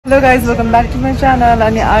Hello guys, welcome back to my channel.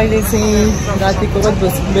 And I listening Rati ko bad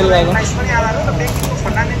bus bill raga.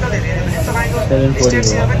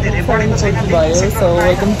 7:40. So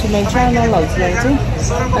welcome to my channel.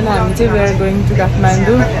 And we are going to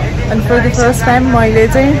Kathmandu. And for the first time, my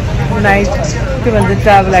night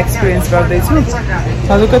travel experience गर्दै छु.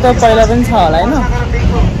 हजुरको त पहिला पनि छ होला हैन?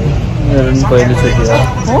 मेरो पनि पहिलो चोटि हो.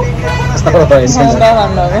 हो? मेरो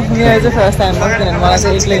चाहिँ फर्स्ट टाइम हो किनभने मलाई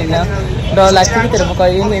चाहिँ एक्लै हिँड्न डर लाग्थ्यो कि तर म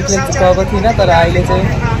कहिले पनि एक्लै गएको थिइनँ तर अहिले चाहिँ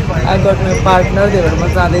आई गट माई पार्टनर त्यही भएर म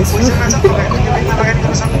जाँदैछु.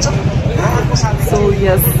 सो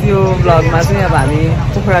यस यो भ्लगमा चाहिँ अब हामी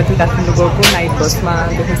पोखरा टु काठमाडौँ गएको नाइट बसमा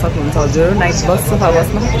देख्न सक्नुहुन्छ हजुर. नाइट बस सोफा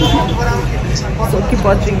बसमा. So keep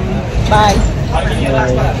watching. By.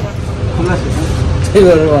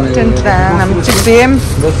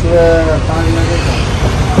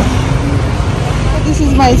 This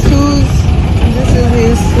is my shoes and this is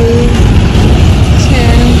his shoes. 10.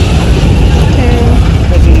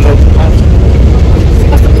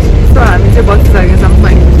 So हामी चाहिँ बसिसकेको छौँ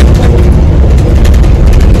पनि.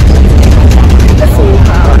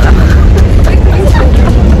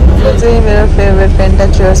 यो चाहिँ मेरो फेभरेट पेन्टा.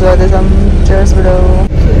 चेयर्स गर्दैछौँ. Chairs bro.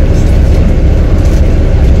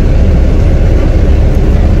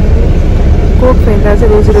 कोक फेन्टा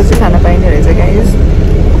चाहिँ रोजी रोजी खान पाइने रहेछ guys.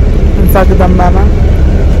 जगदम्बामा.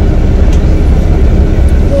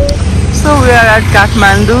 So we are at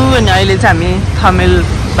Kathmandu अनि अहिले चाहिँ हामी थमेल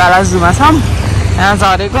बालाजुमा छौँ. यहाँ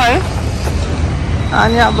झरेको है.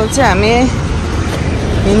 अनि अब चाहिँ हामी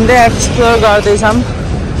हिँड्दै एक्सप्लोर गर्दैछौँ.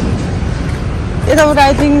 यताबाट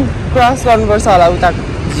आई थिङ्क क्रस गर्नुपर्छ होला उता.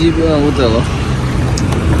 उता हो.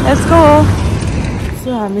 यसको हो. सो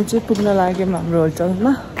हामी चाहिँ पुग्न लाग्यौँ हाम्रो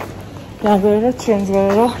होटलमा. त्यहाँ गएर चेन्ज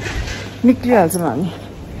गरेर निक्लिहाल्छौँ हामी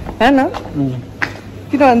होइन.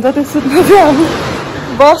 किन भन्छ त्यो सुत्नु चाहिँ अब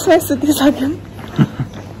बसमै सुतिसक्यौँ.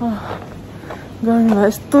 गर्नुभयो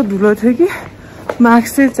यस्तो धुलो थियो कि मास्क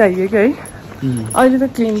चाहिँ चाहियो कि है. अहिले त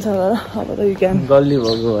क्लिन छ तर अब त यु क्यान गल्ली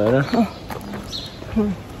भएको भएर.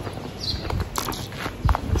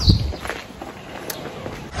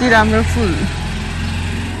 के राम्रो फुल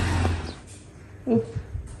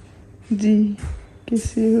जी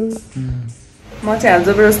केसी हो. म चाहिँ हाल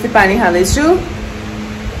जबरजस्ती पानी खाँदैछु.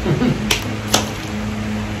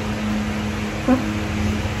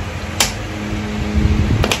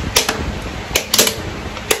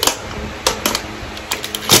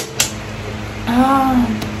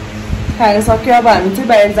 खाएर सक्यो. अब हामी चाहिँ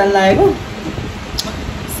बाहिर जान लागेको.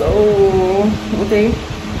 सो उतै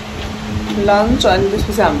लन्च अनि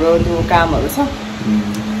त्यसपछि हाम्रो त्यो कामहरू छ.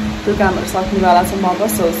 त्यो कामहरू सक्नेवाला छ म अब.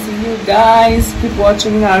 So C you guys. Keep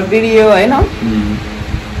watching our video होइन.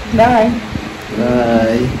 बाई.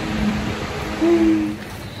 बाई.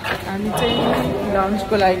 हामी चाहिँ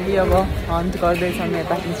लन्चको लागि अब हन्ट गर्दैछौँ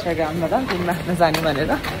यता इन्स्टाग्रामबाट घुम्न राख्न जाने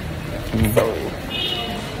भनेर.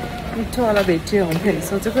 मिठोवाला भेट्यो हुन्थ्यो नि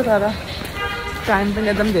सोचेको तर टाइम पनि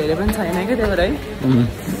एकदम धेरै पनि छैन क्या त्यही भएर है.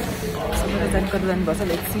 सबैले जाने कता जानुपर्छ.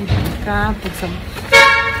 एकछिन कहाँ पुग्छौँ.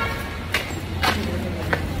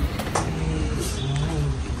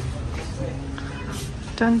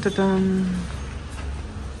 Ton ton.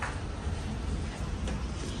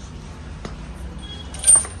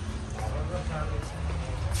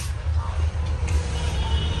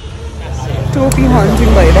 टोपी हन्टिङ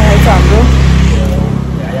भइरहेको छ हाम्रो.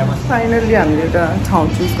 फाइनल्ली हामीले एउटा ठाउँ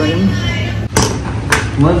चुज गऱ्यौँ.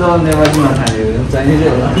 म त नेपालीमा खानेको चाहिने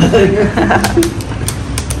होला.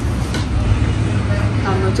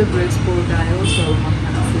 हाम्रो चाहिँ ब्रेड स्पोर्ट आयो. सो म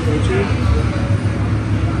खाना सुन्दैछु.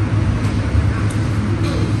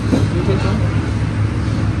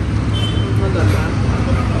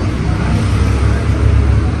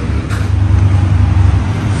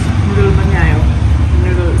 नुडल पनि आयो.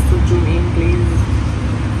 Noodle सुजुम in please.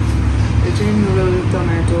 यो चाहिँ नुडल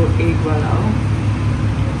टमाटो एगवाला हो.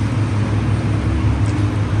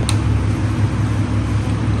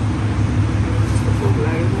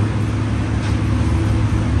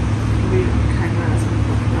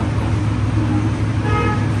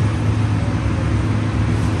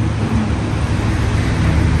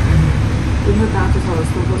 तातो छ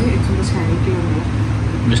जस्तो पनि एकछिन त छानी के हुने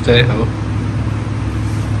बिस्तारै खाऊ.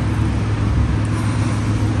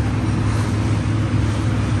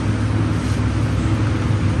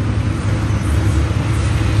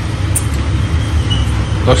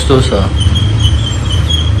 कस्तो छ?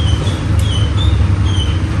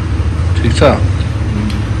 ठिक छ.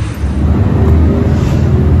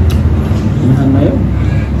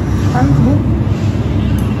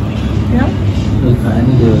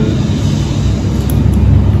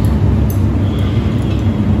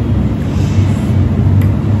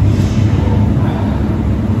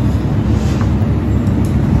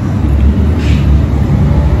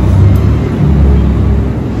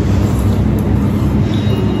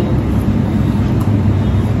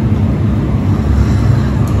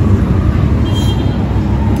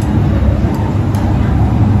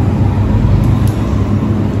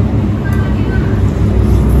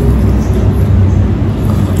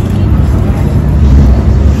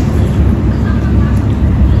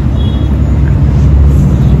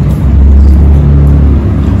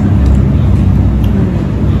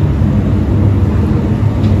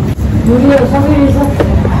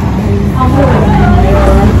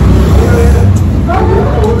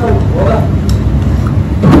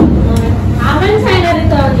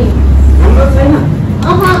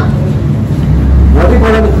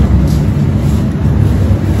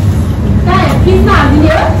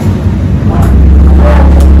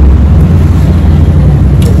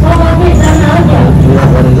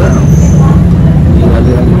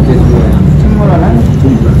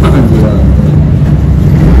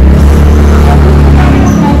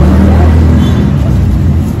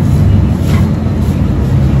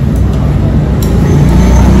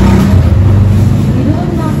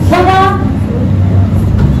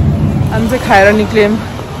 खाएर निक्ल्यौँ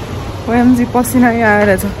ओएमजी पसिना यहाँ आएर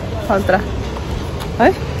छ खतरा है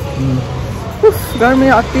गर्मी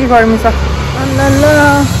अति गर्मी छ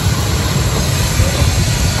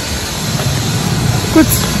कुछ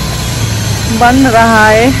बन रहा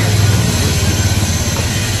है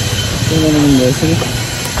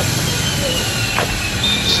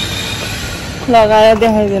लगाएर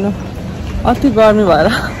देखाइदिनु अति गर्मी भएर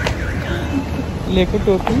लिएको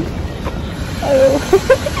टोपी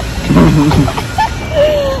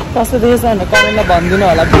कस्तो देखेछ भनेर कमेन्टमा भनिदिनु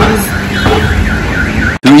होला please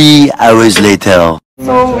 3 hours later.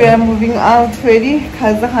 So we are moving out फेरि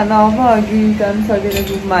खाजा खाना अब अघि काम सकेर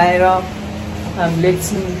घुममा आएर हामीले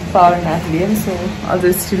एकछिन पावर न्याप लियौँ सो अझ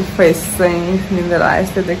स्टिल फेस चाहिँ निन्द्रा आए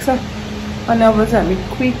जस्तो देख्छ अनि अब चाहिँ हामी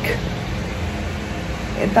क्विक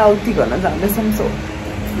यताउति गर्न जाँदैछौँ so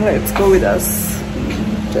let's go with us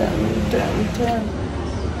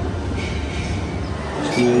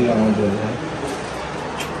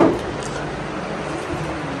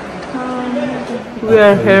We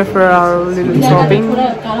are here for our little shopping.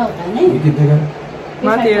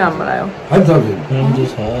 माथि राम्रो आयो 5,000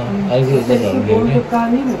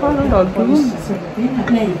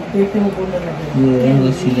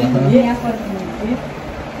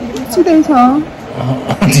 सिधै छ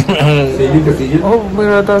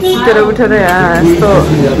मेरो त सुतेर उठेर यहाँ यस्तो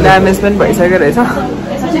ड्यामेज पनि भइसकेको रहेछ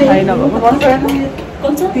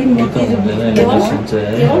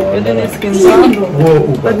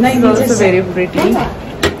भेरी प्रिटी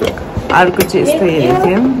अर्को चाहिँ यस्तो हेरेको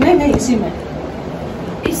थियौँ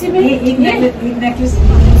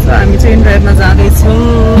हामी चाहिँ इन्टरनेटमा जाँदैछौँ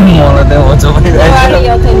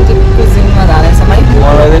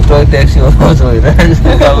हजुरको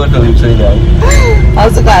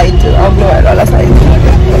हाइट अग्लो भएर होला साइज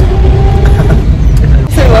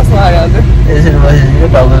बस्नु अरे हजुर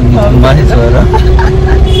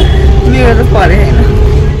मेरो परे होइन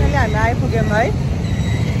हामी आइपुग्यौँ है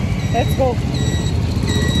let's go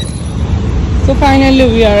So finally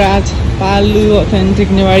we are at Palu authentic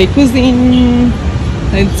Newari cuisine.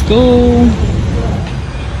 Let's go.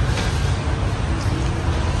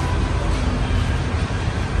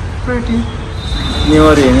 Pretty.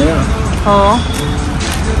 Newari, yeah. Oh.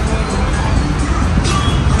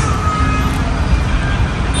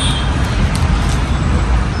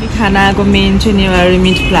 खानाको मेन चाहिँ नेवारी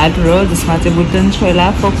मिट प्लाटर हो जसमा चाहिँ बुटन छोला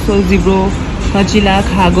फोक्सो जिब्रो कचिला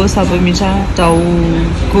खागो सबै मिठा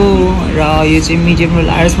टाउको र यो चाहिँ मिडियम र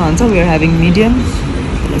लार्जमा हुन्छ वी आर ह्याभिङ मिडियम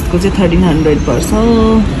यसको चाहिँ 1300 पर्छ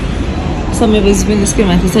समयपछि पनि यसकै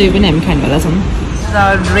माथि छ यो पनि हामी खानेवाला छौँ र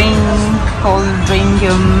ड्रिङ्क कोल्ड ड्रिङ्क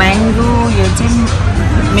यो म्याङ्गो यो चाहिँ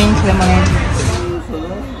मिन्ट लेमोनेड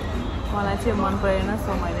मलाई चाहिँ मन परेन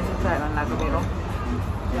सो मैले चाहिँ ट्राई गर्न लाग्यो मेरो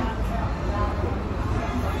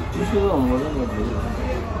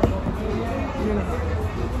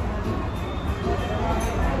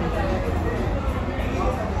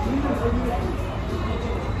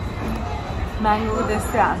म्याङ्गो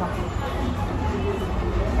त्यस्तै आएको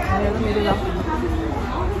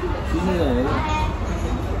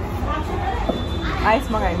आइस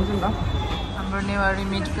मगाइदिन्छु नि त हाम्रो नेवारी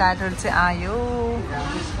मिट प्लाटर चाहिँ आयो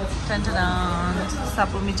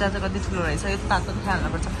सापु मिठा चाहिँ कति ठुलो रहेछ यो तातो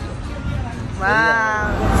खानुपर्छ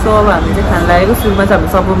सो अब हामी चाहिँ खान लागेको सुरुमा चाहिँ हामी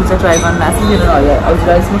सबै मिठा ट्राई गर्न लाग्छ किनभने हजुर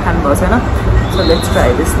राइस पनि खानुभएको छैन सो लेट्स ट्राई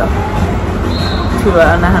दिस त ठुलो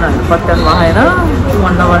नखानु भने पत्काउनु भएन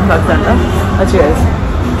वन्डा वन सक्छ नि त हजुर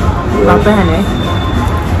सबै खाने है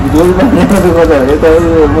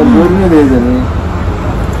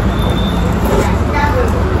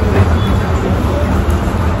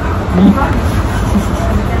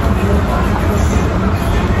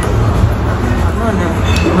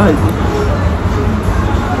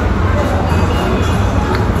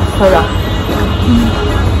Hola.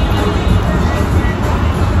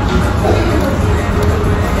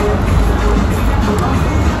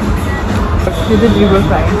 You did liver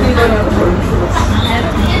fry.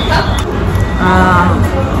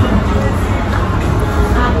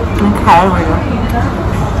 Okay,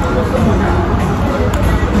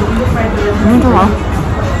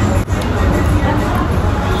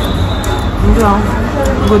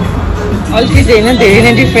 good अलिकति होइन धेरै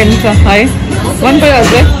नै डिफ्रेन्ट छ है मन पऱ्यो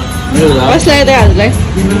हजुरलाई कसलाई त हजुरलाई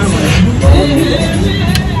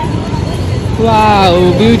वाउ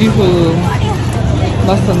ब्युटिफुल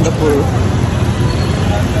बसन्तपुर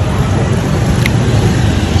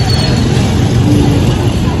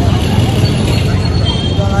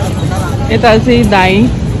यता चाहिँ दाई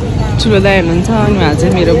ठुलो दाई हुनुहुन्छ अनि उहाँ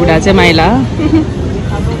चाहिँ मेरो बुढा चाहिँ माइला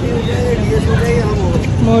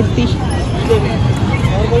मूर्ति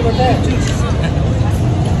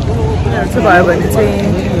भयो भने चाहिँ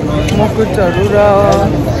मुकुटहरू र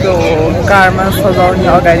त्यो कारमा सजाउने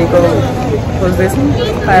अगाडिको खोज्दैछौँ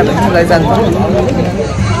पायो भने लैजान्छौँ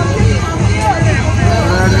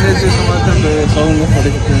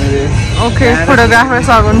ओके फोटोग्राफर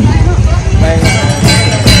सगुन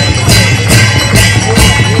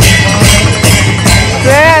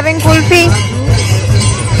We're having kulfi.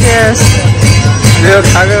 Yes.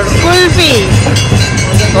 Kulfi.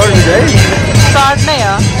 Start na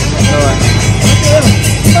ya.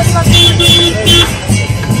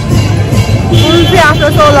 Kulfi after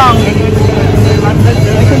so long.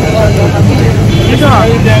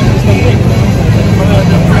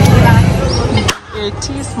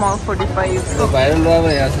 80 small 45.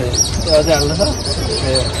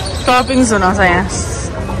 Toppings हुन छ यहाँ.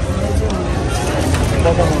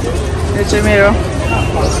 यो चाहिँ मेरो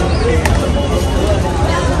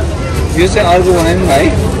यो चाहिँ अर्को बनाइदिनु भाइ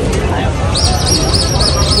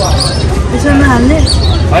यसमा हाल्ने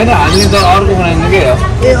होइन हाल्ने त अर्को बनाइदिनु के हो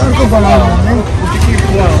ए अर्को बनाउनु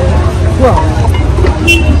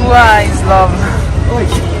वाह इज लभ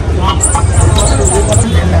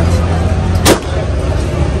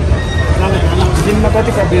दिनमा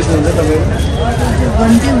कति कप बेच्नुहुन्छ तपाईँहरू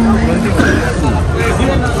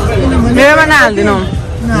मेरोमा नहालिदिनु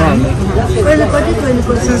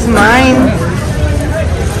This is mine.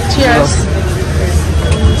 Cheers.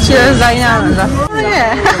 Cheers, Diana. Oh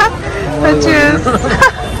yeah. Cheers.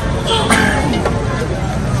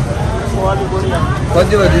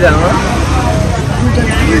 कति बजी जानु